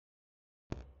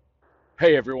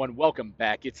Hey everyone, welcome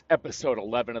back. It's episode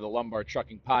 11 of the Lumbar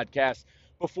Trucking Podcast.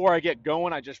 Before I get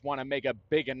going, I just want to make a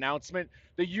big announcement.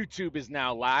 The YouTube is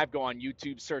now live. Go on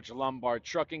YouTube, search Lumbar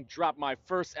Trucking, drop my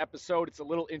first episode. It's a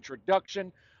little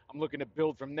introduction. I'm looking to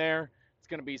build from there. It's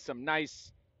going to be some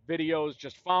nice videos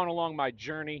just following along my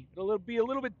journey. It'll be a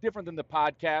little bit different than the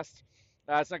podcast.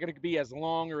 It's not going to be as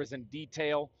long or as in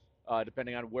detail,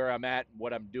 depending on where I'm at and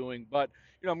what I'm doing. But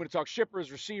I'm going to talk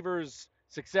shippers, receivers,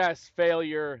 success,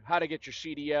 failure, how to get your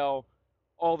CDL,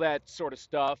 all that sort of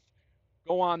stuff.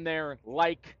 Go on there,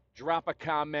 like, drop a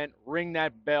comment, ring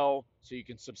that bell so you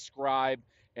can subscribe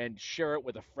and share it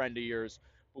with a friend of yours.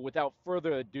 But without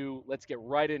further ado, let's get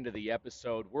right into the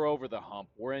episode. We're over the hump.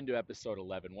 We're into episode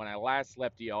 11. When I last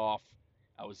left you off,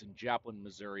 I was in Joplin,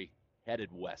 Missouri, headed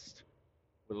west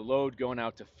with a load going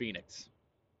out to Phoenix.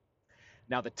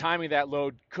 Now, the timing of that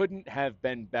load couldn't have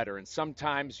been better. And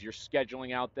sometimes you're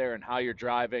scheduling out there and how you're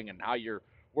driving and how you're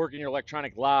working your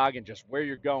electronic log and just where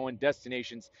you're going,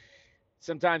 destinations.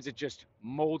 Sometimes it just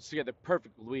molds together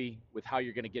perfectly with how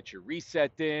you're going to get your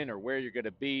reset in or where you're going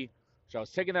to be. So I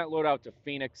was taking that load out to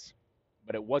Phoenix,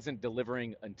 but it wasn't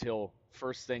delivering until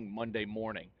first thing Monday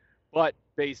morning. But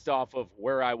based off of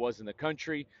where I was in the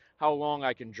country, how long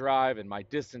I can drive, and my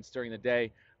distance during the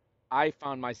day, I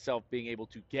found myself being able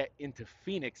to get into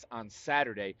Phoenix on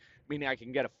Saturday, meaning I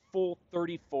can get a full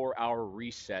 34-hour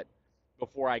reset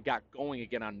before I got going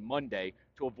again on Monday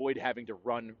to avoid having to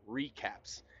run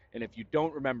recaps. And if you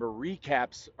don't remember,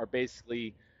 recaps are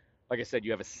basically, like I said,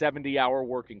 you have a 70-hour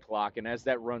working clock, and as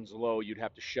that runs low, you'd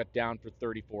have to shut down for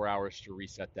 34 hours to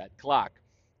reset that clock.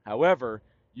 However,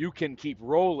 you can keep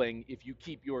rolling if you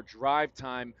keep your drive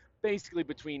time basically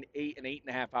between 8 and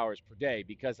 8.5 hours per day,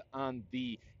 because on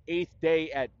the eighth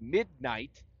day at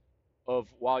midnight of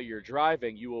while you're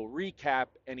driving, you will recap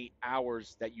any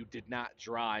hours that you did not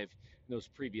drive in those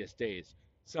previous days.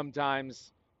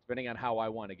 Sometimes, depending on how I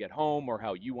want to get home or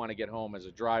how you want to get home as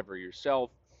a driver yourself,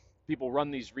 people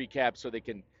run these recaps so they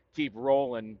can keep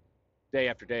rolling day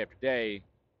after day after day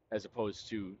as opposed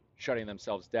to shutting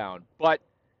themselves down. But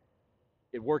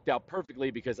it worked out perfectly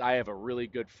because I have a really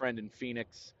good friend in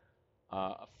Phoenix,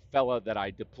 a fella that I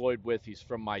deployed with. He's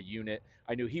from my unit.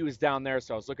 I knew he was down there,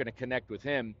 so I was looking to connect with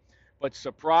him. But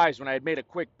surprised when I had made a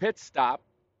quick pit stop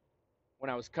when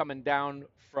I was coming down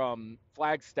from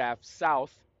Flagstaff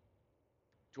south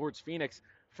towards Phoenix,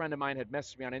 a friend of mine had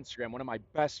messaged me on Instagram, one of my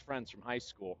best friends from high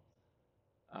school.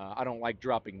 I don't like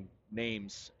dropping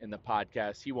names in the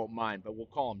podcast. He won't mind, but we'll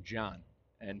call him John.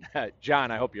 And John,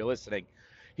 I hope you're listening.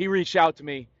 He reached out to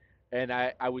me, and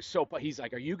I was so, he's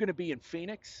like, "Are you going to be in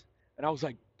Phoenix?" And I was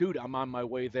like, "Dude, I'm on my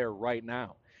way there right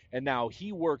now." And now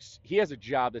he has a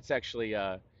job that's actually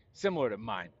similar to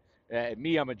mine.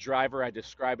 Me, I'm a driver. I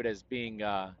describe it as being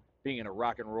in a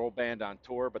rock and roll band on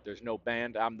tour, but there's no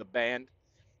band. I'm the band.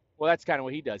 Well, that's kind of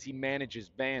what he does. He manages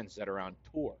bands that are on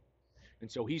tour. And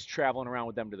so he's traveling around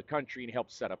with them to the country and he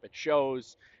helps set up at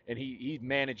shows and he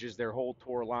manages their whole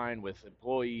tour line with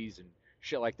employees and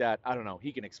shit like that. I don't know.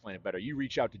 He can explain it better. You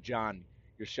reach out to John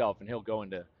yourself and he'll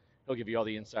give you all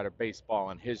the insider baseball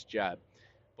on his job.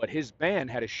 But his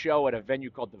band had a show at a venue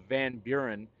called the Van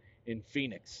Buren in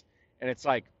Phoenix. And it's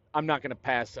like, I'm not going to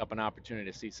pass up an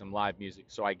opportunity to see some live music.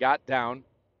 So I got down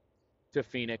to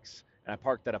Phoenix and I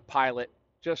parked at a pilot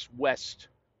just west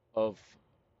of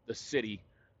the city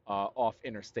off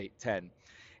Interstate 10.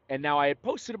 And now I had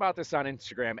posted about this on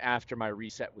Instagram after my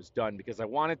reset was done because I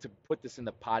wanted to put this in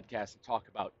the podcast and talk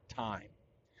about time.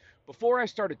 Before I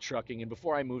started trucking and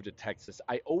before I moved to Texas,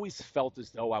 I always felt as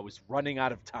though I was running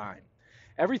out of time.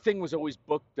 Everything was always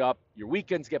booked up. Your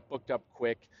weekends get booked up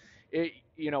quick.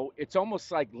 It's almost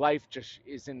like life just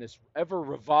is in this ever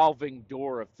revolving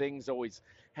door of things always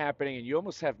happening, and you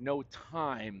almost have no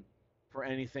time for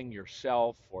anything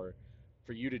yourself or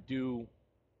for you to do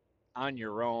on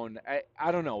your own.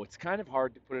 I don't know. It's kind of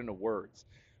hard to put into words.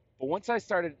 But once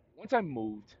I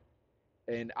moved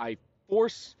and I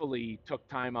forcefully took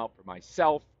time out for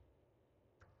myself,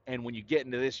 and when you get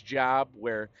into this job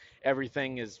where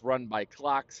everything is run by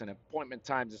clocks and appointment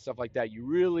times and stuff like that, you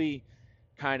really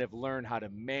kind of learn how to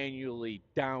manually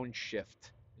downshift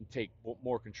and take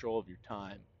more control of your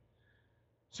time.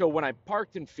 So when I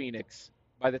parked in Phoenix,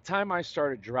 by the time I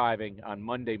started driving on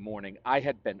Monday morning, I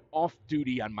had been off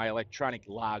duty on my electronic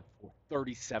log for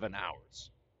 37 hours.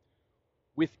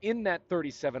 Within that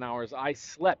 37 hours, I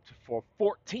slept for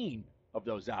 14 of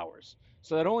those hours.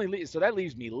 So that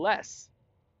leaves me less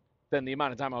than the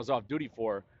amount of time I was off duty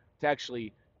for to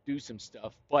actually do some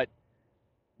stuff. But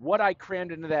what I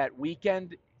crammed into that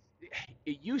weekend,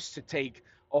 it used to take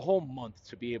a whole month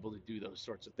to be able to do those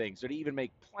sorts of things or to even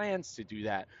make plans to do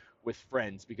that. with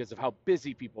friends because of how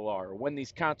busy people are or when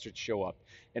these concerts show up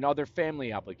and other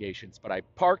family obligations. But I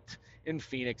parked in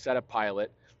Phoenix at a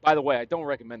Pilot. By the way, I don't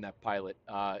recommend that Pilot.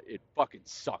 It fucking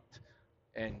sucked.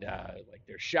 And like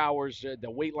their showers,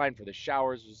 the wait line for the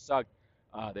showers was sucked.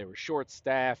 They were short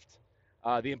staffed.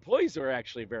 The employees are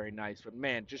actually very nice, but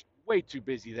man, just way too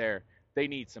busy there. They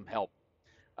need some help.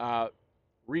 Uh,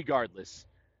 Regardless,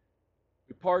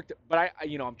 we parked, but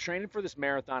I'm training for this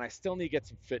marathon. I still need to get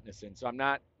some fitness in, so I'm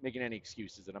not making any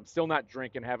excuses. And I'm still not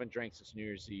drinking, haven't drank since New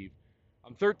Year's Eve.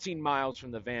 I'm 13 miles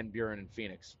from the Van Buren in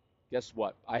Phoenix. Guess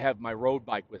what? I have my road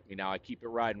bike with me now. I keep it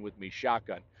riding with me,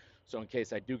 shotgun. So in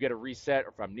case I do get a reset or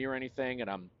if I'm near anything and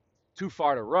I'm too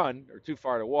far to run or too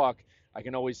far to walk, I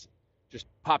can always just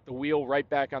pop the wheel right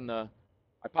back on the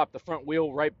I pop the front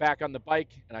wheel right back on the bike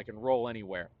and I can roll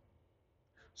anywhere.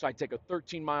 So I take a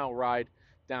 13-mile ride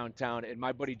downtown, and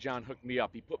my buddy John hooked me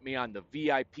up. He put me on the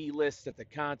VIP list at the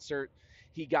concert.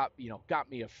 He got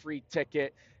me a free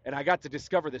ticket, and I got to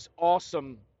discover this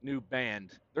awesome new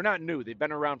band. They're not new; they've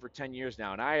been around for 10 years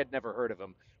now, and I had never heard of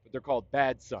them. But they're called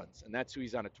Bad Sons, and that's who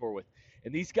he's on a tour with.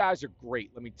 And these guys are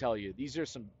great. Let me tell you,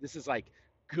 This is like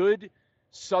good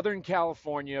Southern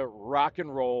California rock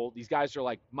and roll. These guys are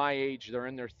like my age; they're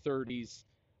in their 30s.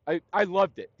 I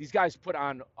loved it. These guys put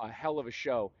on a hell of a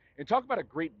show. And talk about a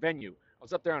great venue. I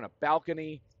was up there on a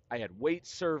balcony. I had wait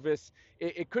service.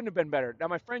 It couldn't have been better. Now,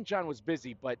 my friend John was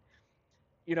busy, but,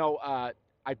 you know,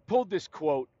 I pulled this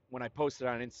quote when I posted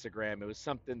on Instagram. It was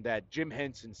something that Jim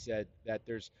Henson said that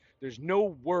there's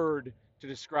no word to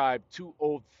describe two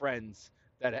old friends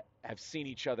that have seen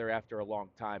each other after a long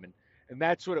time. And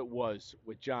that's what it was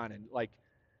with John. And, like,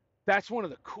 that's one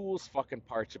of the coolest fucking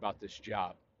parts about this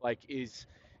job. Like,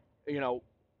 you know,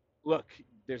 look,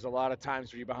 there's a lot of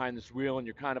times where you're behind this wheel and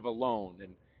you're kind of alone,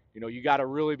 and you got to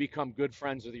really become good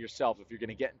friends with yourself if you're going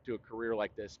to get into a career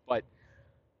like this. But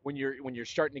when you're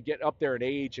starting to get up there in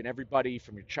age and everybody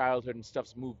from your childhood and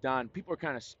stuff's moved on, people are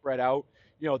kind of spread out.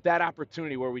 That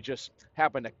opportunity where we just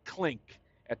happen to clink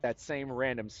at that same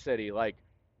random city, like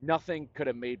nothing could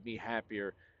have made me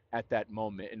happier at that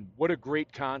moment. And what a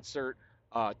great concert.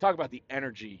 Talk about the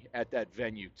energy at that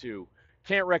venue too.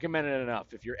 Can't recommend it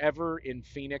enough. If you're ever in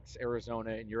Phoenix,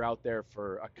 Arizona, and you're out there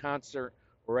for a concert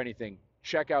or anything,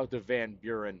 check out the Van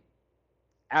Buren.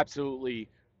 Absolutely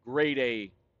grade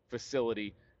A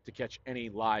facility to catch any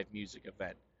live music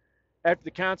event. After the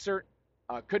concert,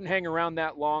 couldn't hang around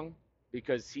that long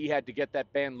because he had to get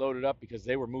that band loaded up because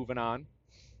they were moving on.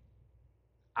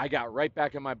 I got right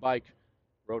back on my bike,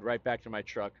 rode right back to my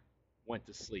truck, went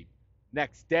to sleep.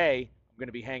 Next day, I'm going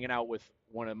to be hanging out with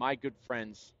one of my good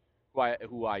friends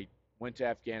who I went to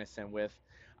Afghanistan with.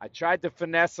 I tried to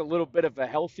finesse a little bit of a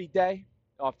healthy day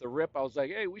off the rip. I was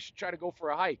like, hey, we should try to go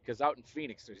for a hike because out in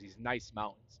Phoenix, there's these nice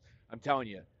mountains. I'm telling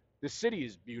you, the city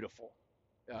is beautiful.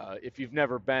 If you've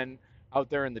never been out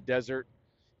there in the desert,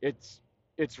 it's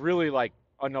it's really like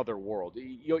another world.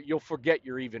 You'll forget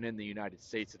you're even in the United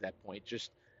States at that point.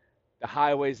 Just the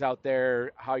highways out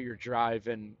there, how you're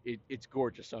driving, it's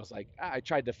gorgeous. So I was like, I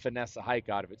tried to finesse a hike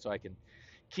out of it so I can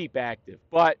keep active.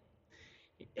 But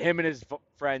him and his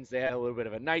friends, they had a little bit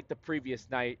of a night the previous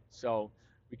night, so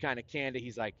we kind of canned it.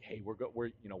 He's like, hey, we're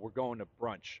going to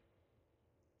brunch.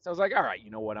 So I was like, all right, you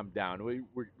know what, I'm down.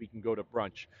 We can go to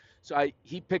brunch. So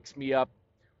he picks me up.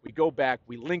 We go back.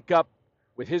 We link up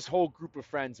with his whole group of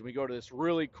friends, and we go to this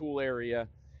really cool area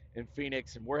in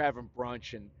Phoenix, and we're having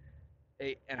brunch. And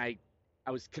I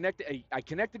was connected. I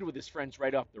connected with his friends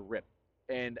right off the rip,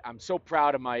 and I'm so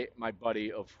proud of my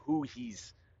buddy of who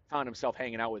he's found himself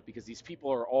hanging out with because these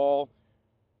people are all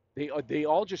they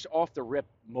all just off the rip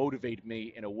motivate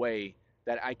me in a way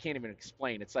that I can't even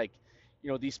explain. It's like,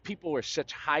 these people are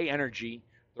such high energy.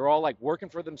 They're all like working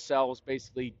for themselves,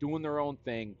 basically doing their own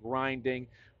thing, grinding,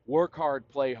 work hard,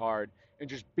 play hard, and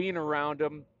just being around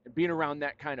them and being around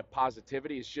that kind of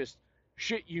positivity is just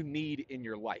shit you need in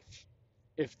your life.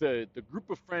 If the group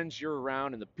of friends you're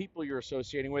around and the people you're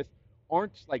associating with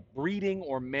aren't like breeding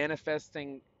or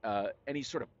manifesting any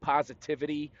sort of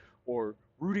positivity or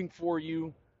rooting for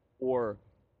you or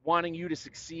wanting you to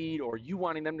succeed or you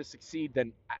wanting them to succeed,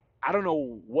 then I don't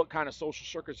know what kind of social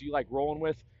circles you like rolling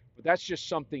with, but that's just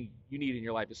something you need in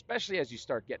your life, especially as you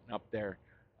start getting up there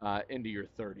into your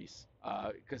 30s,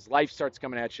 because life starts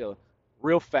coming at you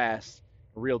real fast,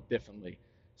 real differently.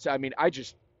 So I mean,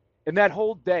 and that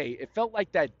whole day, it felt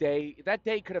like that day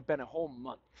could have been a whole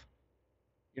month.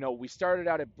 We started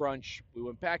out at brunch. We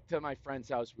went back to my friend's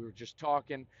house. We were just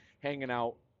talking, hanging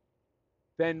out.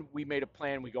 Then we made a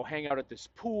plan. We go hang out at this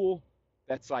pool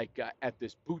that's like at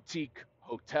this boutique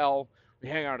hotel. We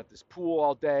hang out at this pool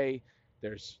all day.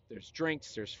 There's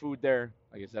drinks, there's food there.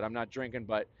 Like I said, I'm not drinking,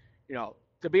 but you know,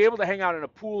 to be able to hang out in a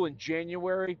pool in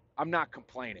January, I'm not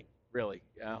complaining, really.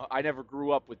 I never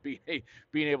grew up with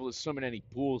being able to swim in any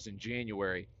pools in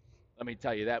January. Let me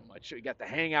tell you that much. We got to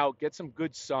hang out, get some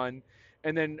good sun,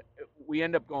 and then we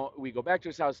end up going. We go back to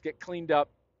his house, get cleaned up,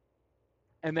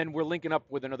 and then we're linking up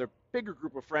with another bigger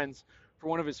group of friends for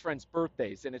one of his friends'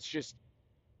 birthdays. And it's just,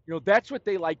 that's what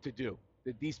they like to do.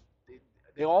 These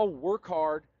they all work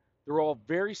hard. They're all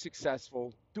very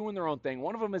successful, doing their own thing.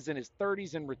 One of them is in his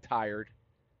 30s and retired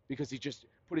because he just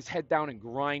put his head down and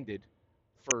grinded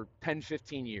for 10,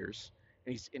 15 years.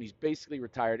 And he's basically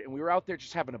retired. And we were out there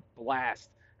just having a blast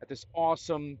at this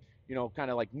awesome, kind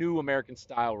of like new American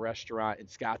style restaurant in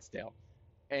Scottsdale.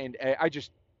 And I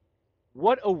just,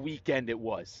 what a weekend it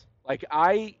was. Like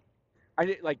I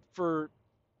did like for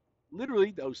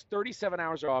literally those 37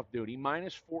 hours off duty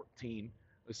minus 14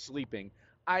 of sleeping.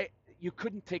 I You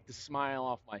couldn't take the smile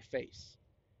off my face.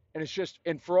 And it's just,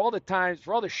 and for all the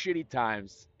shitty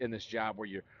times in this job where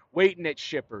you're waiting at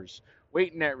shippers,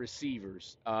 waiting at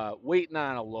receivers, waiting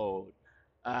on a load,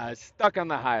 stuck on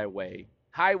the highway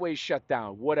shut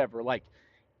down, whatever. Like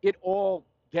it all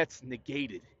gets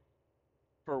negated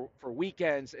for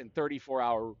weekends and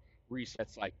 34-hour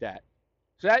resets like that.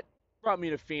 So that brought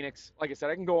me to Phoenix. Like I said,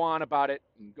 I can go on about it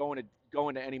and go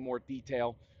into any more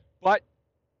detail, but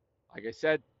like I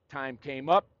said, time came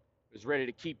up. I was ready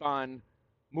to keep on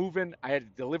moving. I had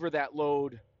to deliver that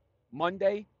load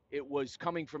Monday. It was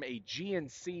coming from a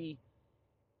GNC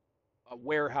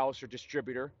warehouse or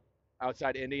distributor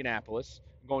outside Indianapolis.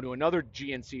 I'm going to another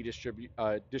GNC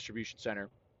distribution center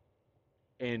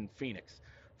in Phoenix.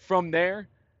 From there,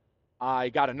 I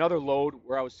got another load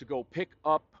where I was to go pick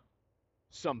up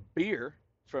some beer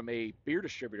from a beer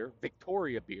distributor,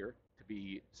 Victoria Beer, to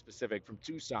be specific, from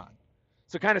Tucson.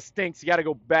 So it kind of stinks. You got to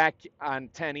go back on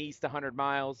 10 East 100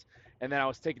 miles. And then I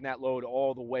was taking that load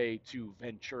all the way to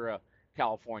Ventura,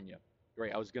 California.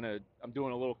 Great. I'm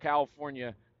doing a little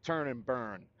California turn and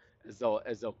burn, as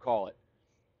they'll call it.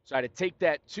 So I had to take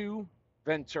that to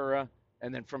Ventura.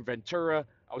 And then from Ventura,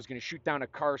 I was going to shoot down to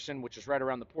Carson, which is right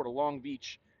around the port of Long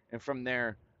Beach. And from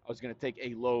there, I was going to take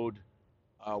a load,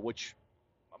 which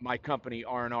my company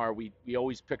R&R, we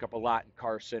always pick up a lot in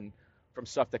Carson from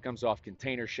stuff that comes off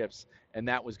container ships, and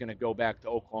that was going to go back to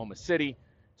Oklahoma City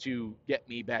to get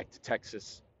me back to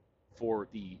Texas for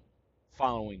the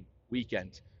following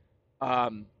weekend.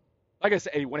 Like I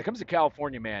said, when it comes to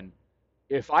California, man,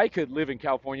 if I could live in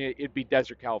California, it'd be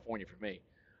desert California for me.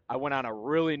 I went on a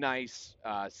really nice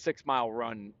 6 mile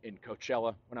run in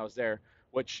Coachella when I was there,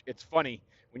 which it's funny.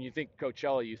 When you think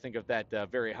Coachella, you think of that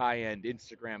very high end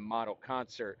Instagram model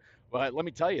concert. But let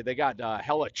me tell you, they got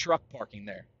hella truck parking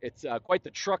there. It's quite the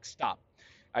truck stop.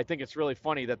 I think it's really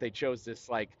funny that they chose this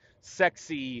like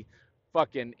sexy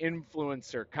fucking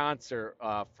influencer concert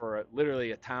for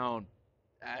literally a town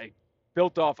uh,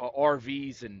 built off of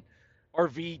RVs and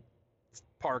RV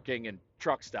parking and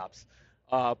truck stops.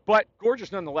 But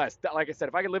gorgeous nonetheless. Like I said,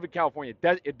 if I could live in California,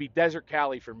 it'd be desert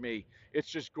Cali for me. It's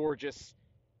just gorgeous.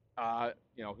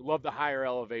 Love the higher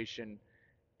elevation,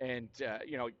 and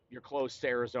you're close to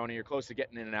Arizona. You're close to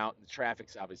getting in and out, and the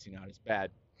traffic's obviously not as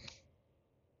bad.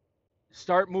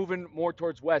 Start moving more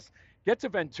towards west. Get to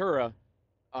Ventura.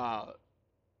 Uh,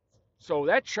 so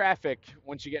that traffic,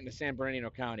 once you get into San Bernardino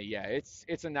County, yeah,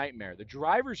 it's a nightmare. The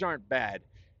drivers aren't bad,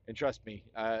 and trust me,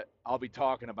 I'll be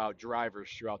talking about drivers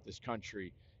throughout this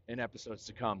country in episodes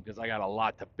to come because I got a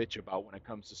lot to bitch about when it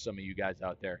comes to some of you guys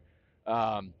out there.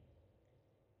 Um,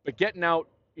 but getting out,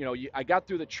 I got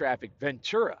through the traffic.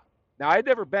 Ventura. Now I'd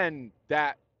never been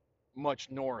that much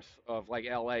north of like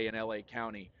LA and LA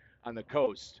County on the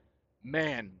coast.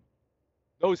 Man,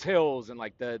 those hills and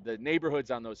like the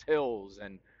neighborhoods on those hills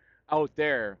and out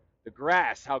there, the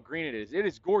grass, how green it is. It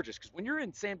is gorgeous because when you're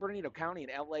in San Bernardino County in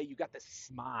LA, you got this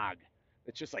smog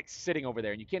that's just like sitting over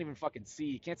there and you can't even fucking see.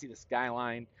 You can't see the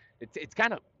skyline. It's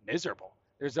kind of miserable.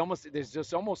 There's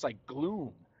just almost like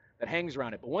gloom that hangs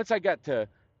around it. But once I got to a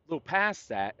little past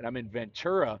that and I'm in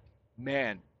Ventura,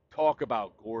 man, talk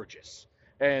about gorgeous.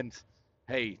 And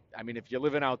hey, I mean, if you're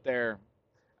living out there,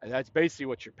 that's basically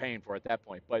what you're paying for at that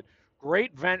point. But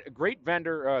great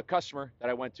vendor customer that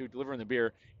I went to delivering the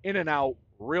beer, in and out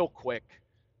real quick,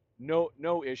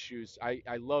 no issues. I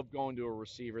love going to a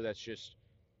receiver that's just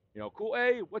cool.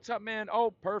 Hey, what's up, man?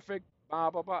 Oh, perfect.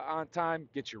 Blah blah blah. On time,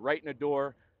 gets you right in the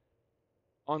door,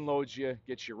 unloads you,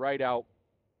 gets you right out.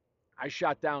 I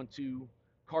shot down to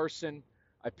Carson.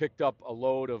 I picked up a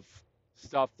load of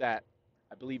stuff that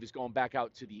I believe is going back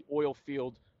out to the oil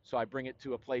field. So I bring it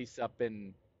to a place up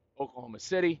in Oklahoma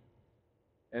City,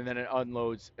 and then it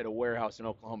unloads at a warehouse in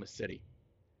Oklahoma City.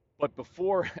 But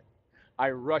before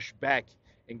I rush back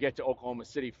and get to Oklahoma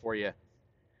City for you.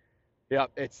 Yeah,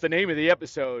 it's the name of the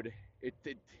episode.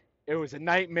 It was a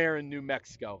nightmare in New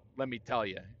Mexico, let me tell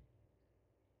you.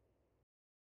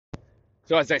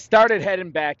 So as I started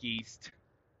heading back east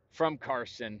from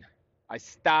Carson, I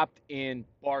stopped in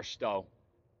Barstow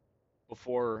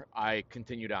before I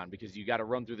continued on because you got to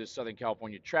run through this Southern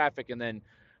California traffic. And then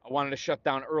I wanted to shut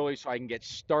down early so I can get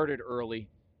started early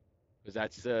because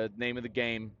that's the name of the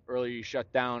game. Earlier you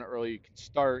shut down, earlier you can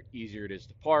start, easier it is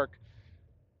to park.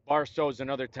 Barstow is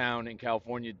another town in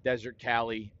California, Desert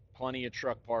Cali, plenty of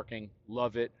truck parking,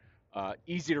 love it.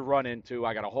 Easy to run into.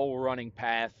 I got a whole running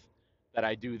path that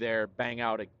I do there, bang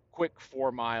out a quick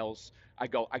 4 miles. I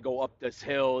go up this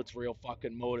hill. It's real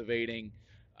fucking motivating.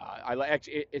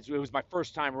 It was my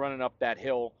first time running up that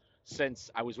hill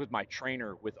since I was with my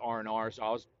trainer with R&R, so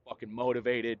I was fucking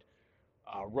motivated.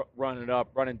 Running up,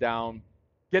 running down,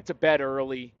 get to bed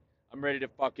early. I'm ready to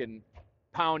fucking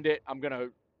pound it. I'm gonna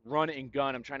run and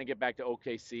gun. I'm trying to get back to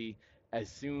OKC as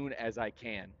soon as I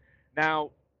can.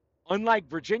 Now, unlike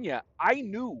Virginia, I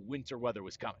knew winter weather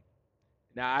was coming.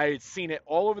 Now, I had seen it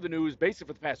all over the news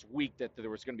basically for the past week that there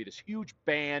was going to be this huge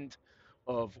band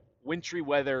of wintry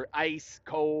weather, ice,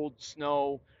 cold,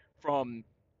 snow from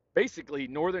basically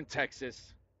northern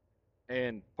Texas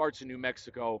and parts of New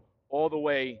Mexico all the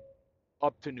way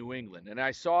up to New England. And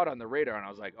I saw it on the radar and I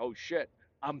was like, oh shit,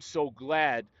 I'm so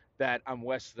glad that I'm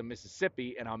west of the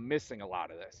Mississippi and I'm missing a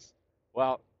lot of this.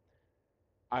 Well,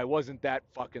 I wasn't that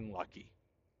fucking lucky.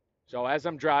 So as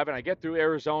I'm driving, I get through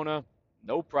Arizona,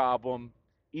 no problem.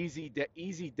 Easy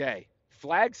day.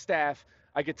 Flagstaff,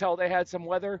 I could tell they had some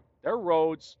weather. Their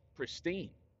roads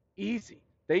pristine, easy.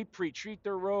 They pre-treat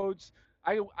their roads.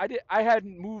 I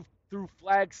hadn't moved through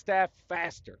Flagstaff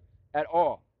faster at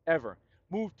all ever.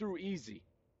 Moved through easy.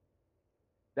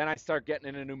 Then I start getting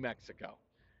into New Mexico,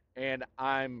 and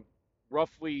I'm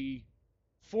roughly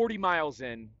 40 miles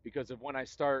in because of when I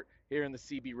start hearing the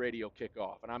CB radio kick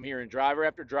off. And I'm hearing driver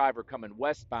after driver coming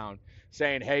westbound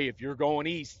saying, hey, if you're going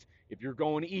east,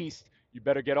 you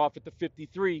better get off at the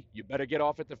 53. You better get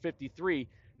off at the 53.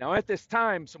 Now, at this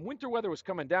time, some winter weather was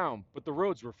coming down, but the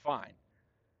roads were fine.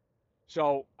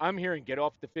 So I'm hearing get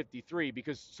off the 53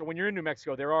 because so when you're in New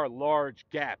Mexico, there are large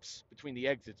gaps between the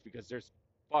exits because there's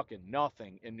fucking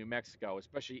nothing in New Mexico,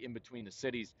 especially in between the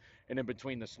cities and in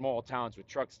between the small towns with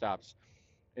truck stops.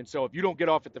 And so if you don't get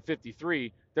off at the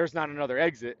 53, there's not another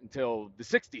exit until the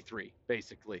 63,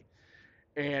 basically.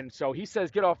 And so he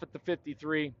says, get off at the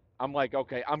 53. I'm like,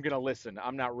 okay, I'm going to listen.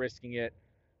 I'm not risking it.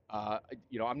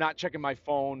 I'm not checking my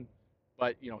phone,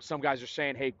 but, some guys are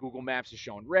saying, hey, Google Maps is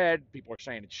showing red. People are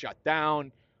saying it's shut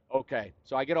down. Okay,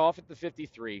 so I get off at the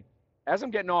 53. As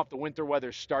I'm getting off, the winter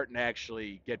weather's starting to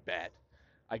actually get bad.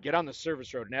 I get on the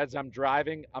service road, and as I'm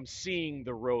driving, I'm seeing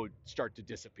the road start to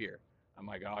disappear. I'm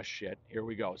like, oh shit, here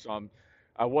we go. So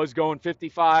I was going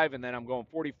 55, and then I'm going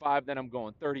 45, then I'm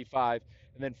going 35,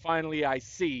 and then finally I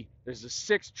see there's a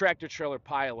 6 tractor trailer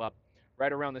pileup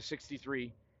right around the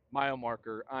 63-mile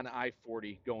marker on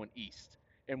I-40 going east.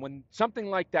 And when something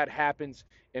like that happens,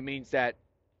 it means that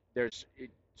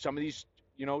some of these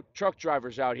truck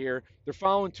drivers out here, they're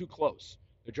following too close.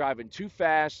 They're driving too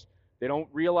fast. They don't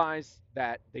realize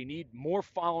that they need more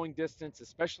following distance,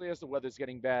 especially as the weather's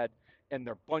getting bad, and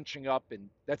they're bunching up, and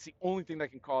that's the only thing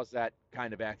that can cause that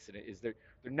kind of accident is they're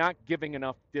not giving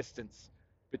enough distance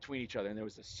between each other. And there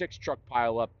was a 6 truck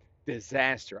pileup,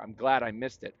 disaster. I'm glad I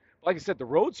missed it. But like I said, the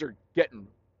roads are getting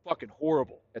fucking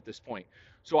horrible at this point.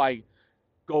 So I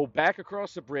go back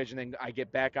across the bridge, and then I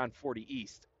get back on 40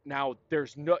 East. Now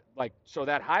there's so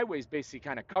that highway is basically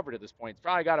kind of covered at this point. It's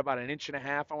probably got about an inch and a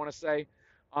half, I want to say,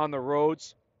 on the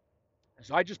roads.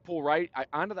 So I just pull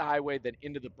onto the highway, then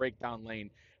into the breakdown lane,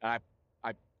 and I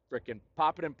frickin'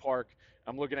 pop it in park.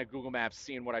 I'm looking at Google Maps,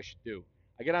 seeing what I should do.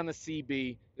 I get on the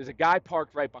CB. There's a guy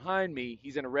parked right behind me.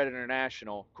 He's in a Red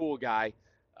International, cool guy.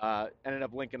 Ended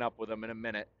up linking up with him in a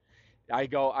minute. I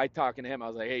talking to him. I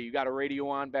was like, hey, you got a radio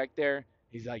on back there?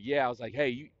 He's like, yeah. I was like, hey,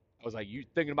 you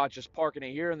thinking about just parking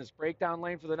it here in this breakdown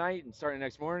lane for the night and starting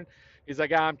next morning? He's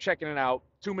like, I'm checking it out.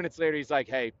 2 minutes later, he's like,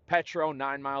 hey, Petro,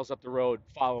 9 miles up the road,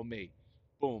 follow me.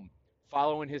 Boom.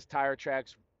 Following his tire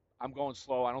tracks. I'm going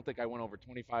slow. I don't think I went over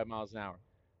 25 miles an hour.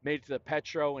 Made it to the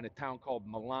Petro in a town called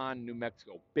Milan, New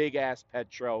Mexico. Big ass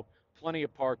Petro, plenty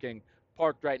of parking.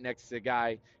 Parked right next to the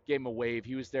guy, gave him a wave.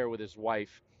 He was there with his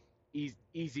wife.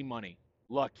 Easy money.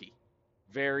 Lucky.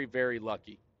 Very, very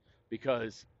lucky.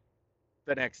 Because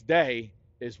the next day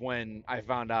is when I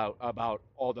found out about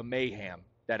all the mayhem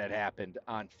that had happened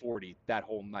on 40 that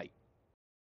whole night.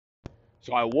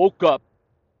 So I woke up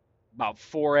about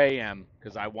 4 a.m.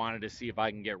 because I wanted to see if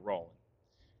I can get rolling.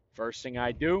 First thing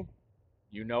I do,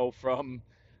 from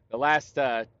The last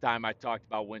time I talked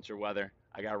about winter weather,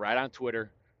 I got right on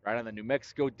Twitter, right on the New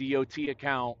Mexico DOT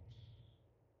account,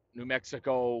 New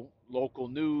Mexico local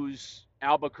news,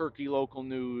 Albuquerque local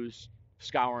news,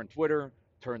 scouring Twitter,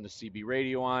 turn the CB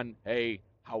radio on. Hey,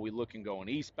 how we looking going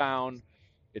eastbound,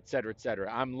 et cetera, et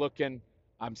cetera. I'm looking,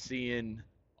 I'm seeing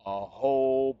a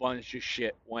whole bunch of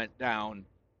shit went down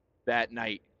that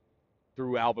night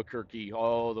through Albuquerque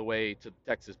all the way to the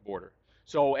Texas border.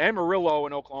 So Amarillo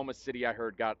and Oklahoma City, I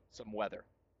heard, got some weather.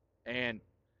 And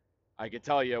I can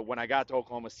tell you, when I got to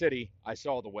Oklahoma City, I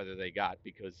saw the weather they got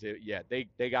because, yeah,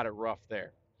 they got it rough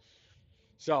there.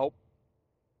 So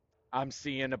I'm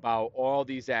seeing about all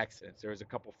these accidents. There was a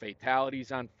couple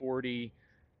fatalities on 40.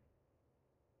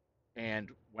 And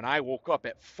when I woke up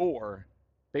at 4,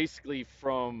 basically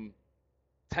from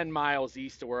 10 miles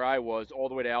east of where I was, all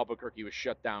the way to Albuquerque was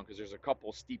shut down because there's a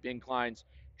couple steep inclines.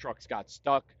 Trucks got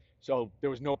stuck. So there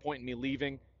was no point in me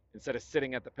leaving. Instead of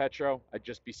sitting at the Petro, I'd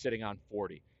just be sitting on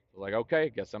 40. So like,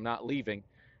 okay, guess I'm not leaving.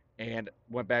 And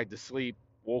went back to sleep.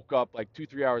 Woke up like 2,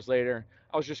 3 hours later.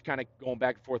 I was just kind of going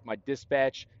back and forth with my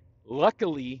dispatch.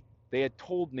 Luckily, they had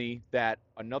told me that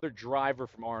another driver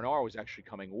from R&R was actually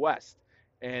coming west.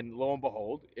 And lo and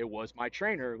behold, it was my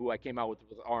trainer who I came out with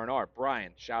R&R,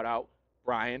 Brian. Shout out,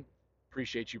 Brian.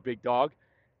 Appreciate you, big dog.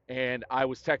 And I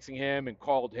was texting him and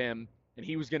called him, and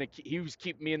he was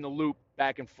keeping me in the loop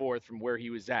back and forth from where he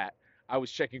was at. I was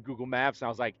checking Google Maps, and I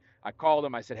was like, I called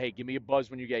him. I said, hey, give me a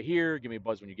buzz when you get here. Give me a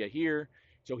buzz when you get here.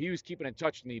 So he was keeping in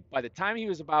touch with me. By the time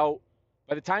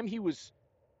he was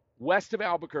west of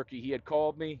Albuquerque, he had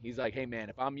called me. He's like, hey man,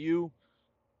 if I'm you,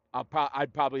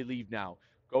 I'd probably leave now.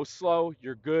 Go slow.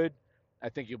 You're good. I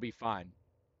think you'll be fine.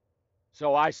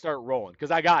 So I start rolling because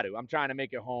I got to. I'm trying to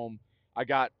make it home. I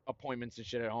got appointments and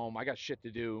shit at home. I got shit to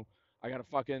do. I got a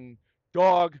fucking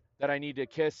dog that I need to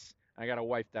kiss. I got a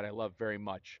wife that I love very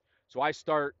much. So I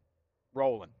start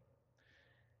rolling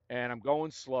and I'm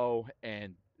going slow.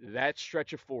 And that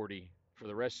stretch of 40 for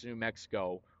the rest of New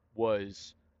Mexico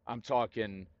was, I'm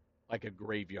talking like a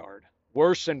graveyard,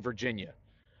 worse than Virginia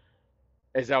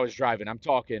as I was driving. I'm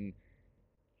talking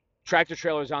tractor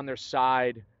trailers on their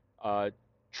side, uh,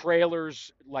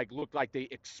 trailers like looked like they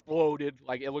exploded,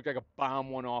 like it looked like a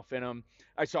bomb went off in them.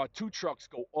 I saw 2 trucks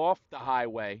go off the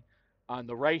highway on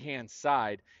the right hand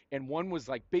side, and one was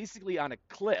like basically on a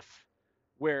cliff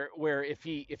where if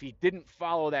he didn't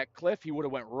follow that cliff, he would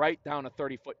have went right down a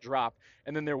 30-foot drop.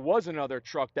 And then there was another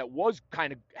truck that was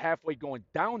kind of halfway going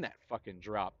down that fucking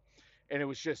drop, and it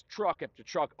was just truck after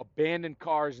truck, abandoned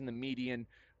cars in the median,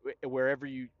 wherever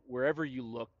you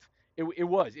looked.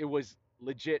 It was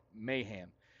legit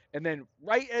mayhem. And then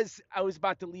right as I was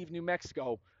about to leave New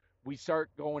Mexico, we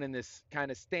start going in this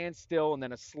kind of standstill and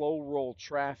then a slow roll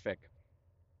traffic.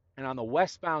 And on the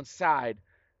westbound side,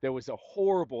 there was a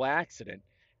horrible accident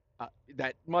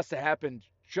that must have happened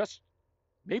just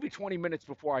maybe 20 minutes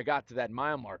before I got to that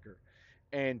mile marker.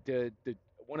 And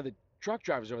one of the truck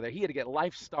drivers over there, he had to get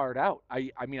life starred out.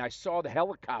 I mean, I saw the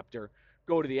helicopter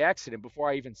go to the accident before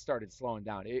I even started slowing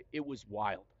down. It was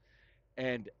wild.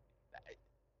 And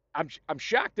I'm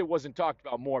shocked it wasn't talked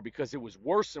about more because it was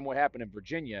worse than what happened in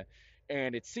Virginia,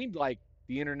 and it seemed like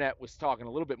the internet was talking a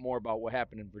little bit more about what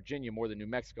happened in Virginia more than New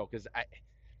Mexico because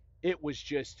it was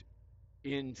just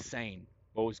insane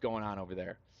what was going on over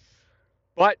there.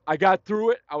 But I got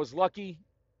through it. I was lucky.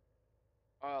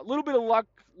 A little bit of luck,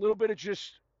 a little bit of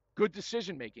just good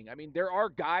decision making. I mean, there are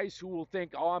guys who will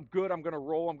think, "Oh, I'm good. I'm going to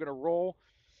roll. I'm going to roll."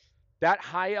 That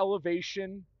high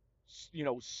elevation,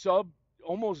 sub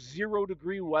almost 0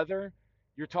 degree weather,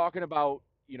 you're talking about,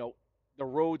 the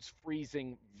roads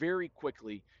freezing very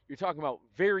quickly. You're talking about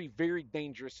very, very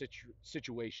dangerous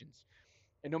situations.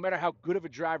 And no matter how good of a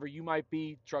driver you might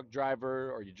be, truck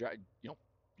driver, or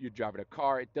you're driving a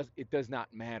car, it does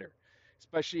not matter,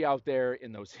 especially out there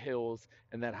in those hills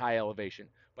and that high elevation.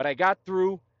 But I got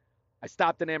through. I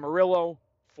stopped in Amarillo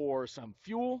for some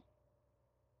fuel.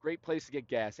 Great place to get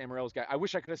gas. Amarillo's got. I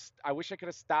wish I could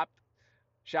have stopped.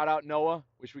 Shout out Noah.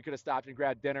 Wish we could have stopped and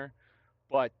grabbed dinner,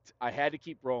 but I had to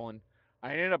keep rolling.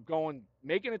 I ended up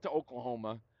making it to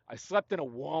Oklahoma. I slept in a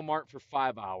Walmart for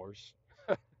 5 hours.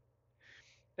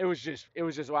 It was just.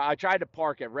 Wow. I tried to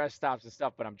park at rest stops and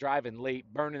stuff, but I'm driving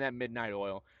late, burning that midnight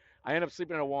oil. I end up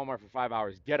sleeping in a Walmart for 5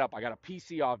 hours. Get up. I got a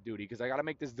PC off duty because I got to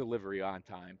make this delivery on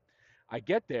time. I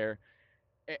get there,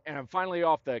 and I'm finally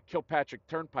off the Kilpatrick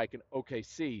Turnpike in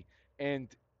OKC, and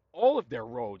all of their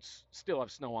roads still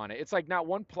have snow on it. It's like not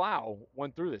one plow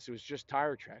went through this. It was just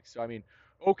tire tracks. So I mean,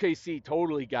 OKC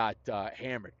totally got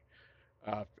hammered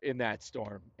in that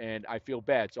storm, and I feel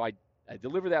bad. So I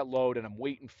deliver that load, and I'm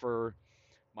waiting for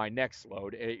my next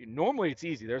load. Normally it's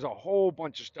easy. There's a whole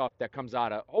bunch of stuff that comes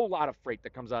out of, a whole lot of freight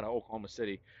that comes out of Oklahoma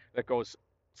City that goes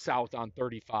south on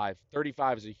 35.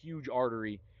 35 is a huge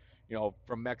artery,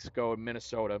 from Mexico and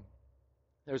Minnesota.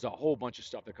 There's a whole bunch of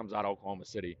stuff that comes out of Oklahoma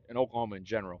City and Oklahoma in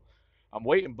general. I'm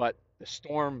waiting, but the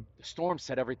storm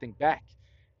set everything back.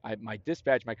 My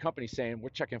dispatch, my company saying we're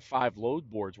checking 5 load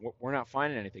boards. We're not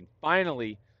finding anything.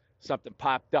 Finally, something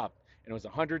popped up, and it was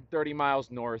 130 miles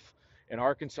north in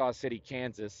Arkansas City,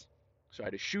 Kansas. So I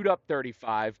had to shoot up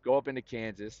 35, go up into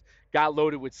Kansas. Got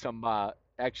loaded with some.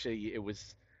 Actually, it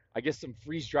was, I guess, some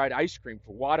freeze dried ice cream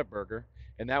for Whataburger,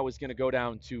 and that was going to go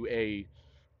down to a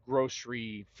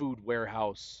grocery food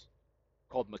warehouse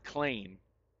called McLean,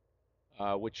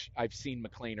 which I've seen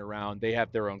McLean around. They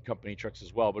have their own company trucks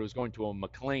as well, but it was going to a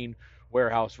McLean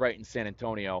warehouse right in San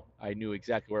Antonio. I knew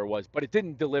exactly where it was, but it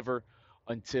didn't deliver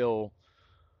until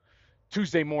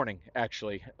Tuesday morning,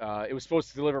 actually. It was supposed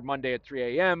to deliver Monday at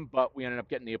 3 a.m., but we ended up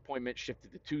getting the appointment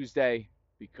shifted to Tuesday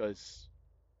because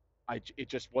it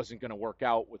just wasn't going to work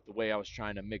out with the way I was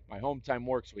trying to make my home time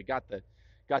work. So we got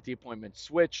the appointment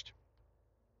switched.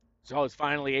 So I was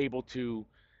finally able to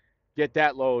get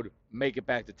that load, make it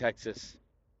back to Texas,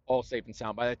 all safe and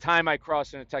sound. By the time I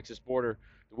crossed into the Texas border,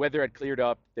 the weather had cleared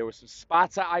up. There were some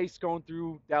spots of ice going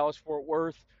through Dallas Fort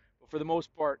Worth, but for the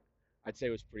most part, I'd say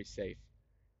it was pretty safe.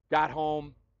 Got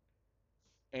home,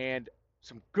 and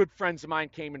some good friends of mine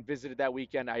came and visited that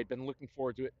weekend. I had been looking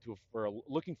forward to it for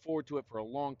a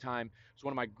long time. It was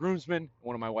one of my groomsmen,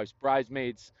 one of my wife's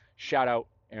bridesmaids. Shout out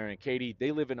Aaron and Katie.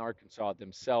 They live in Arkansas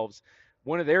themselves.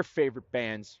 One of their favorite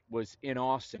bands was in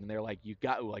Austin, and they're like,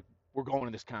 we're going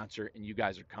to this concert, and you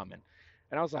guys are coming."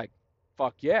 And I was like,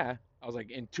 "Fuck yeah!" I was like,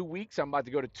 "In 2 weeks, I'm about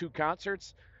to go to 2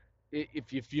 concerts."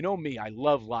 If you know me, I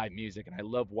love live music, and I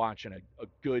love watching a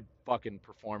good fucking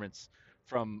performance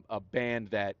from a band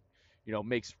that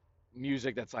makes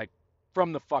music that's like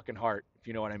from the fucking heart, if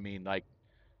you know what I mean, like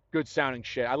good sounding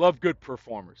shit. I love good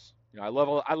performers. I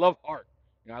love art.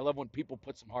 I love when people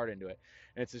put some heart into it.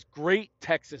 And it's this great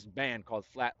Texas band called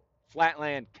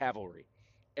Flatland Cavalry.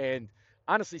 And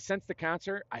honestly, since the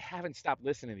concert, I haven't stopped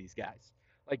listening to these guys.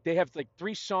 Like they have like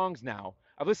 3 songs now.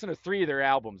 I've listened to 3 of their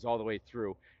albums all the way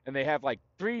through, and they have like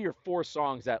 3 or 4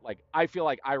 songs that like I feel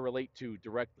like I relate to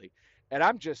directly. And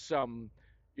I'm just some,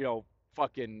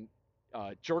 fucking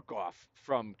jerk off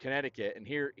from Connecticut, and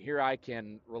here I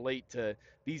can relate to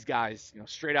these guys,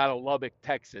 straight out of Lubbock,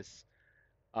 Texas,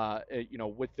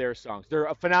 with their songs. They're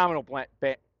a phenomenal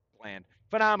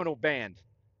phenomenal band.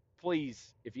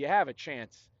 Please, if you have a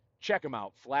chance, check them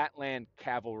out. Flatland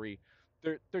Cavalry.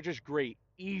 They're just great,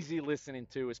 easy listening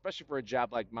to, especially for a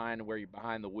job like mine where you're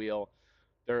behind the wheel.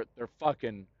 They're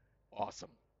fucking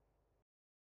awesome.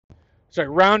 So I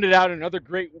rounded out another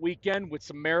great weekend with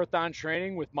some marathon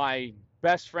training with my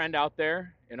best friend out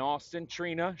there in Austin,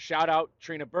 Trina. Shout out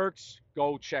Trina Burks.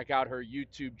 Go check out her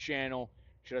YouTube channel.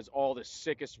 She does all the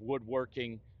sickest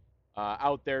woodworking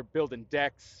out there, building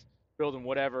decks, building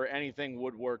whatever, anything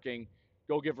woodworking.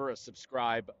 Go give her a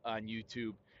subscribe on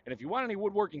YouTube. And if you want any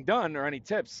woodworking done or any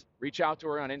tips, reach out to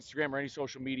her on Instagram or any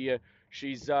social media.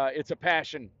 It's a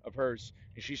passion of hers,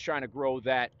 and she's trying to grow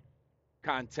that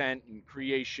content and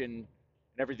creation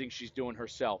and everything she's doing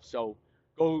herself. So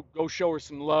go show her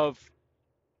some love.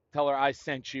 Tell her I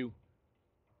sent you.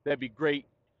 That'd be great.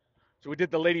 So we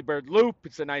did the Ladybird Loop.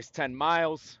 It's a nice 10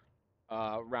 miles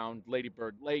around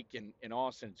Ladybird Lake in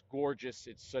Austin. It's gorgeous.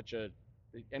 It's such a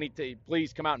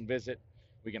please come out and visit.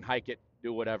 We can hike it,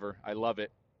 do whatever. I love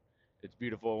it. It's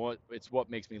beautiful. It's what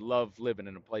makes me love living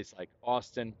in a place like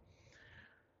Austin.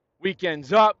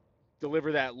 Weekends up,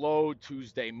 deliver that load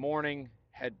Tuesday morning,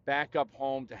 head back up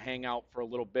home to hang out for a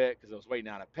little bit because I was waiting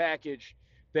on a package.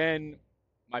 Then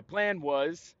my plan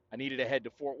was I needed to head to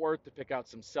Fort Worth to pick out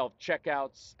some self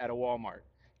checkouts at a Walmart.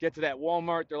 Get to that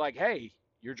Walmart, they're like, "Hey,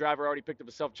 your driver already picked up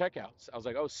a self checkouts." I was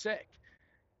like, "Oh, sick."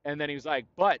 And then he was like,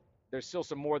 "But there's still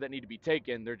some more that need to be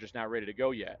taken. They're just not ready to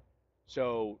go yet.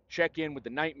 So check in with the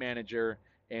night manager,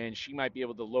 and she might be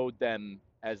able to load them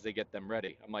as they get them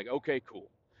ready." I'm like, "Okay,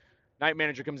 cool." Night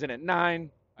manager comes in at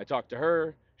 9. I talk to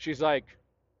her. She's like,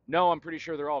 "No, I'm pretty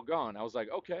sure they're all gone." I was like,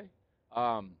 "Okay.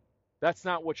 Um, that's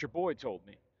not what your boy told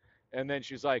me." And then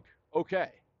she's like,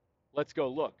 "Okay, let's go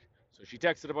look." So she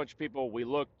texted a bunch of people. We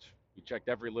looked. We checked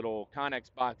every little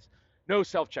Connex box. No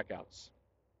self checkouts.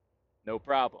 No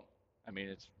problem. I mean,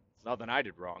 it's nothing I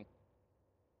did wrong.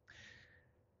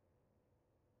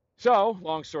 So,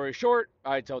 long story short,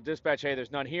 I tell dispatch, "Hey,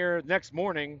 there's none here." Next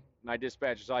morning, my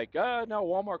dispatch is like, "No,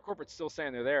 Walmart corporate's still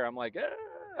saying they're there." I'm like,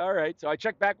 "All right." So I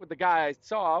checked back with the guy I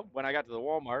saw when I got to the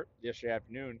Walmart yesterday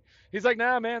afternoon. He's like,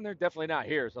 "Nah, man, they're definitely not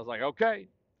here." So I was like, "Okay."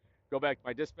 Go back to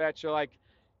my dispatch. They're like,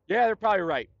 Yeah, they're probably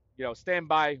right. Stand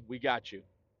by. We got you.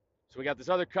 So we got this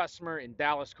other customer in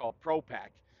Dallas called ProPack.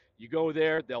 You go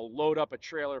there, they'll load up a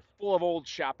trailer full of old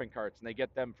shopping carts, and they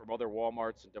get them from other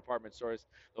Walmarts and department stores.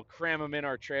 They'll cram them in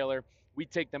our trailer. We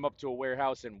take them up to a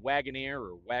warehouse in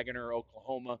Wagoner,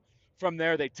 Oklahoma. From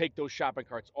there, they take those shopping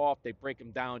carts off, they break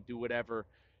them down, do whatever,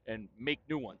 and make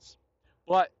new ones.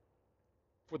 But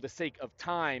for the sake of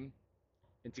time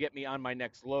and to get me on my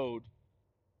next load,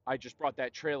 I just brought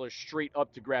that trailer straight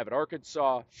up to Gravette,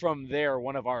 Arkansas. From there,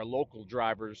 one of our local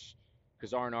drivers,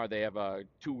 because R&R, they have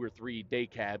 2 or 3 day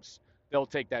cabs, they'll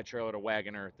take that trailer to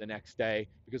Wagoner the next day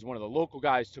because one of the local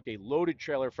guys took a loaded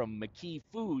trailer from McKee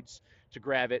Foods to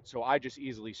Gravette. So I just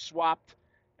easily swapped,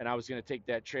 and I was going to take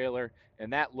that trailer.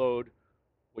 And that load,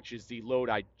 which is the load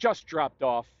I just dropped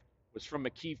off, was from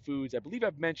McKee Foods. I believe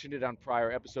I've mentioned it on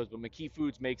prior episodes, but McKee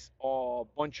Foods makes a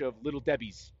bunch of Little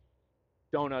Debbie's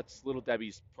donuts, Little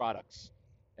Debbie's products.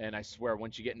 And I swear,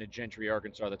 once you get into Gentry,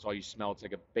 Arkansas, that's all you smell. It's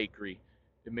like a bakery.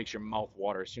 It makes your mouth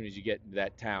water as soon as you get into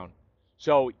that town.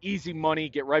 So easy money,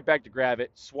 get right back to Gravette,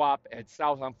 swap, head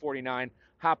south on 49,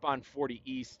 hop on 40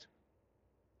 East.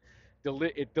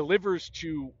 It delivers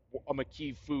to a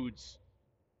McKee Foods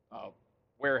uh,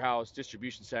 warehouse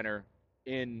distribution center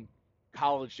in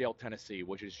Collegedale, Tennessee,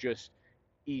 which is just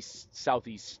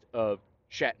southeast of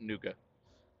Chattanooga.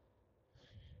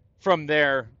 From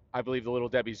there, I believe the Little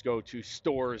Debbie's go to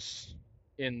stores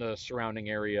in the surrounding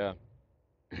area,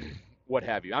 what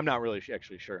have you. I'm not really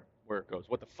actually sure where it goes,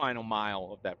 what the final mile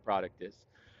of that product is.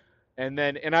 And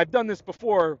I've done this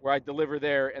before where I deliver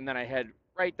there and then I head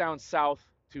right down south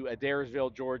to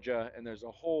Adairsville, Georgia, and there's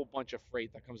a whole bunch of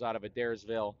freight that comes out of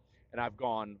Adairsville, and I've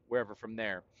gone wherever from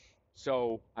there.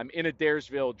 So I'm in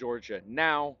Adairsville, Georgia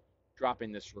now,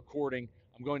 dropping this recording.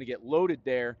 I'm going to get loaded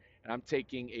there, and I'm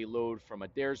taking a load from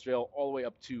Adairsville all the way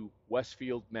up to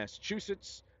Westfield,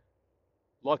 Massachusetts.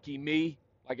 Lucky me.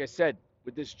 Like I said,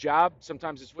 with this job,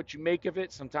 sometimes it's what you make of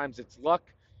it, sometimes it's luck.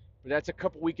 But that's a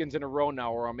couple weekends in a row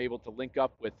now where I'm able to link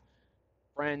up with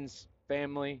friends,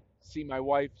 family, see my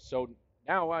wife. So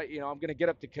now I'm going to get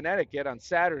up to Connecticut on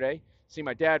Saturday, see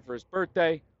my dad for his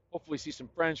birthday, hopefully see some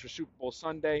friends for Super Bowl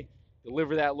Sunday,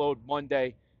 deliver that load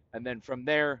Monday, and then from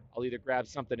there I'll either grab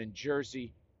something in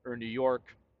Jersey or New York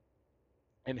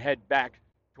and head back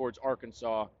towards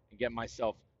Arkansas and get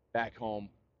myself back home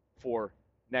for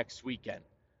next weekend.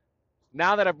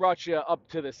 Now that I brought you up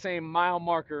to the same mile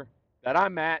marker that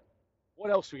I'm at, what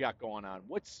else we got going on?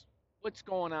 What's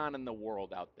going on in the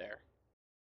world out there?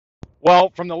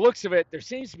 Well, from the looks of it, there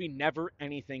seems to be never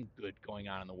anything good going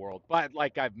on in the world. But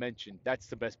like I've mentioned, that's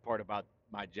the best part about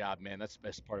my job, man. That's the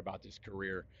best part about this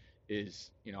career is,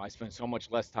 I spend so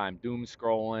much less time doom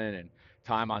scrolling and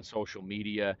time on social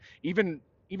media. Even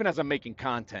as I'm making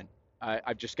content,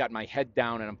 I've just got my head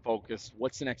down and I'm focused.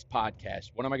 What's the next podcast?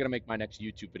 What am I going to make my next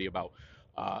YouTube video about?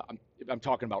 I'm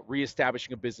talking about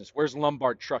reestablishing a business. Where's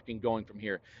Lombard Trucking going from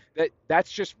here?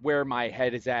 That's just where my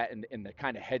head is at and the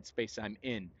kind of headspace I'm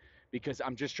in because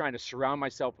I'm just trying to surround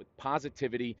myself with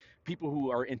positivity, people who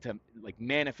are into like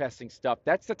manifesting stuff.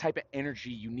 That's the type of energy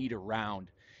you need around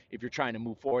if you're trying to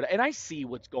move forward. And I see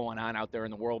what's going on out there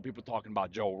in the world. People talking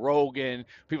about Joe Rogan,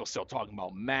 people still talking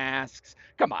about masks.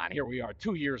 Come on, here we are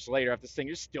 2 years later after this thing,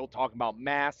 you're still talking about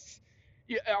masks.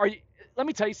 Let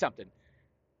me tell you something.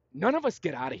 None of us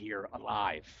get out of here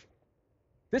alive.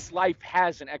 This life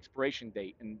has an expiration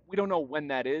date, and we don't know when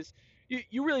that is.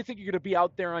 You really think you're going to be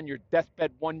out there on your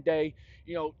deathbed one day,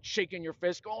 shaking your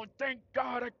fist, going, thank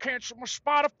God I canceled my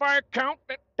Spotify account,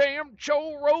 that damn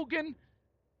Joe Rogan?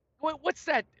 What's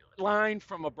that line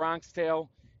from A Bronx Tale?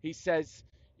 He says,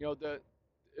 the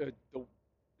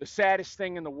the saddest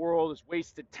thing in the world is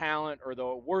wasted talent, or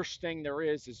the worst thing there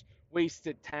is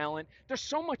wasted talent. There's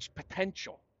so much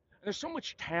potential. And there's so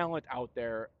much talent out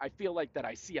there. I feel like that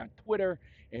I see on Twitter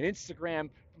and Instagram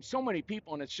from so many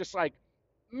people, and it's just like,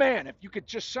 man, if you could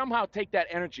just somehow take that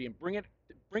energy and bring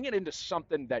it into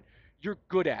something that you're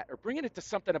good at, or bring it into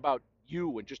something about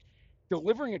you and just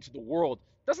delivering it to the world,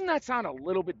 doesn't that sound a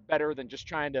little bit better than just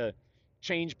trying to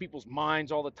change people's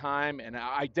minds all the time and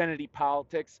identity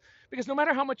politics? Because no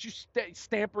matter how much you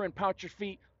stamper and pout your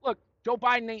feet, look, Joe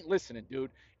Biden ain't listening, dude.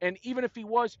 And even if he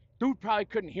was, dude probably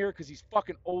couldn't hear because he's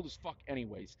fucking old as fuck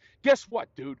anyways. Guess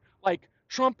what, dude? Like,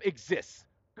 Trump exists.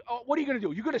 What are you going to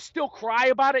do? You going to still cry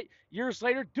about it years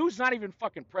later? Dude's not even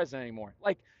fucking president anymore.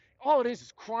 Like, all it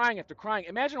is crying after crying.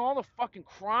 Imagine all the fucking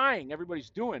crying everybody's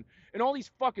doing and all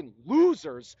these fucking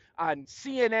losers on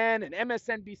CNN and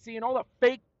MSNBC and all the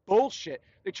fake bullshit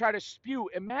they try to spew.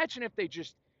 Imagine if they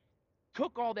just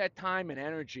took all that time and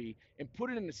energy and put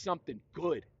it into something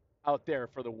good out there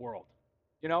for the world.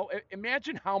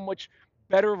 Imagine how much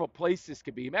better of a place this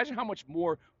could be. Imagine how much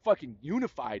more fucking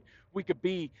unified we could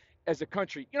be as a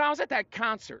country. I was at that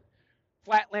concert,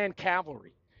 Flatland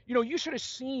Cavalry. You should have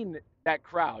seen that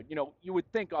crowd. You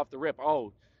would think off the rip,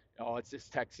 oh, it's this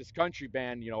Texas country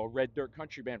band, a red dirt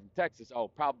country band from Texas. Oh,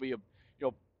 probably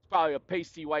a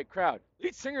pasty white crowd.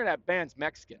 Lead singer of that band's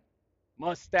Mexican,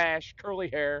 mustache, curly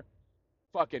hair,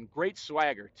 fucking great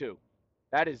swagger too.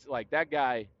 That is like that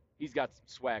guy. He's got some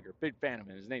swagger. Big fan of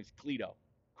him. His name's Cleto.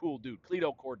 Cool dude,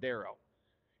 Cleto Cordero.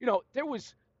 There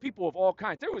was people of all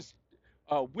kinds. There was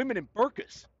women in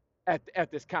burqas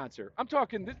at this concert. I'm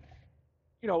talking.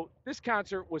 This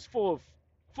concert was full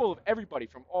of everybody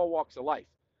from all walks of life.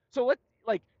 So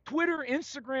like Twitter,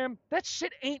 Instagram, that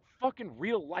shit ain't fucking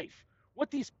real life. What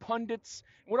these pundits,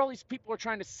 what all these people are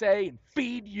trying to say and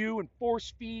feed you and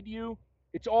force feed you,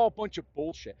 it's all a bunch of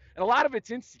bullshit. And a lot of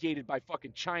it's instigated by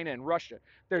fucking China and Russia.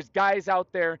 There's guys out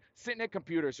there sitting at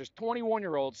computers. There's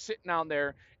 21-year-olds sitting out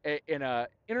there in a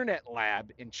internet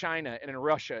lab in China and in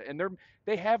Russia, and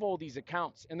they have all these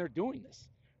accounts, and they're doing this.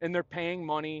 And they're paying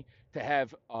money to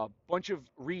have a bunch of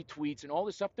retweets and all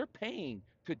this stuff. They're paying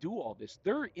to do all this.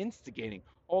 They're instigating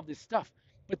all this stuff.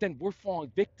 But then we're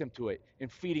falling victim to it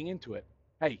and feeding into it.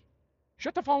 Hey,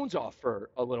 shut the phones off for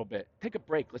a little bit. Take a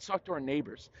break. Let's talk to our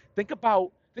neighbors. Think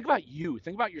about you.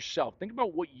 Think about yourself. Think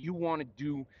about what you want to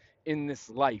do in this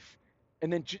life,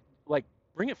 and then like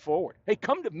bring it forward. Hey,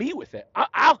 come to me with it.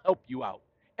 I'll help you out.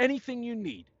 Anything you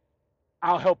need,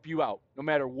 I'll help you out, no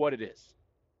matter what it is.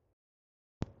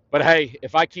 But hey,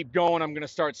 if I keep going, I'm going to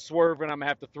start swerving. I'm going to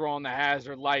have to throw on the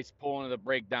hazard lights, pull into the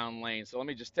breakdown lane. So let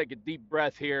me just take a deep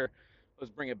breath here.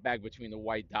 Let's bring it back between the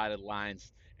white dotted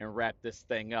lines and wrap this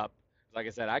thing up. Like I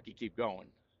said, I could keep going.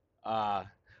 I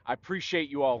appreciate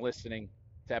you all listening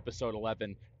to episode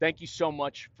 11. Thank you so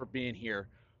much for being here.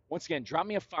 Once again, drop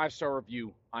me a 5-star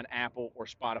review on Apple or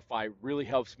Spotify. Really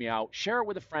helps me out. Share it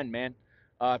with a friend, man.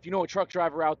 If you know a truck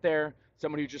driver out there,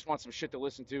 someone who just wants some shit to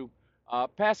listen to,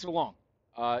 pass it along.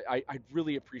 I'd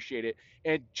really appreciate it.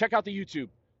 And check out the YouTube.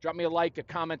 Drop me a like, a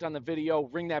comment on the video,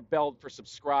 ring that bell for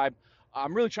subscribe.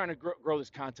 I'm really trying to grow this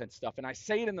content stuff. And I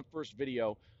say it in the first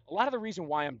video. A lot of the reason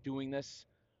why I'm doing this,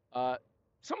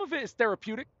 some of it is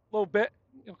therapeutic, a little bit,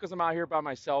 because I'm out here by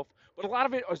myself. But a lot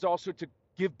of it is also to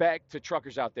give back to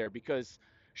truckers out there, because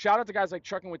shout out to guys like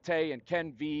Trucking with Tay and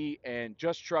Ken V and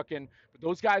Just Trucking. But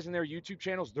those guys in their YouTube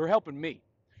channels, they're helping me.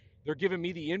 They're giving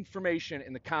me the information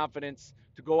and the confidence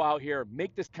to go out here,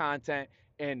 make this content,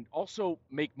 and also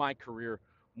make my career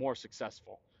more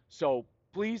successful. So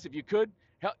please, if you could,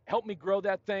 help me grow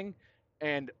that thing.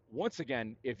 And once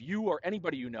again, if you or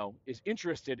anybody you know is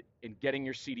interested in getting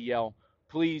your CDL,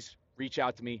 please reach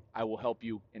out to me. I will help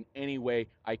you in any way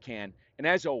I can. And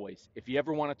as always, if you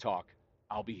ever want to talk,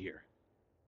 I'll be here.